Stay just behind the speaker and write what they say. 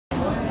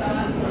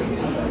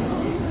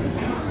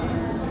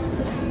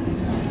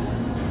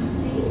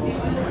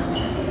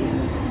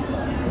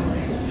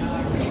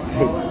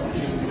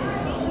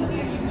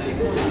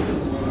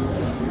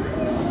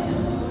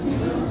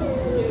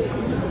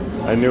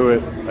I knew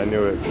it. I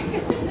knew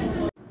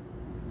it.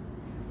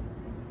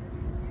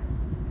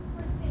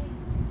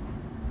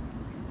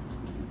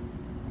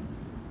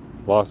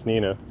 Lost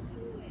Nina.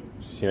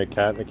 She's seen a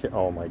cat in the cat.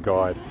 Oh my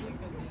god.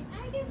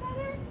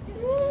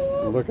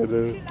 Look at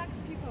it.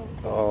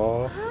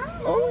 Oh.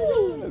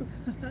 Oh.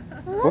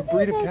 What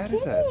breed of cat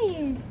is that?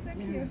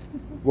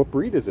 What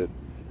breed is it?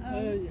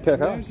 Cat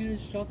house. American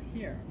short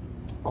hair.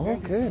 Oh,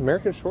 okay,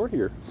 American short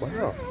hair.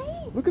 Wow.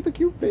 Look at the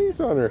cute face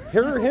on her.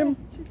 Her or him?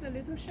 She's a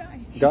little shy.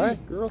 Guy?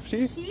 Girl?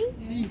 She?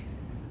 She.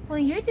 Well,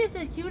 you're just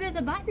as cute as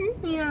a button.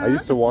 Yeah. I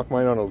used to walk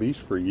mine on a leash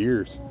for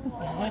years.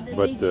 The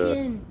But, big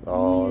chin.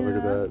 oh, look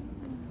at that.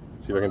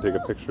 See if I can take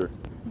a picture.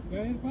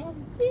 Where are you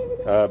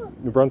from?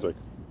 New Brunswick.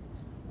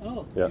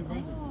 Oh. Yeah. New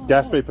Brunswick.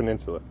 Gaspé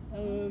Peninsula.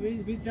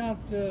 We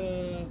just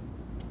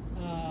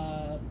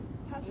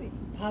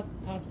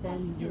pass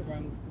from New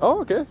Brunswick.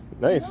 Oh, okay.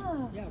 Nice.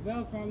 Yeah,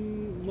 we're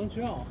from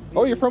Montreal.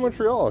 Oh, you're from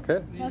Montreal.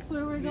 Okay. That's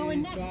where we're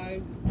going next.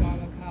 Drive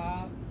a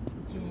car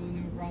to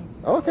New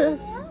Brunswick. Okay.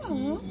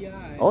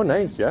 PEI. Oh,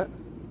 nice. Yeah.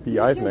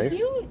 PEI's nice.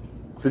 Cute.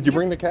 Did you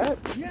bring the cat?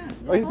 Yeah.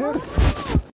 Oh, you did?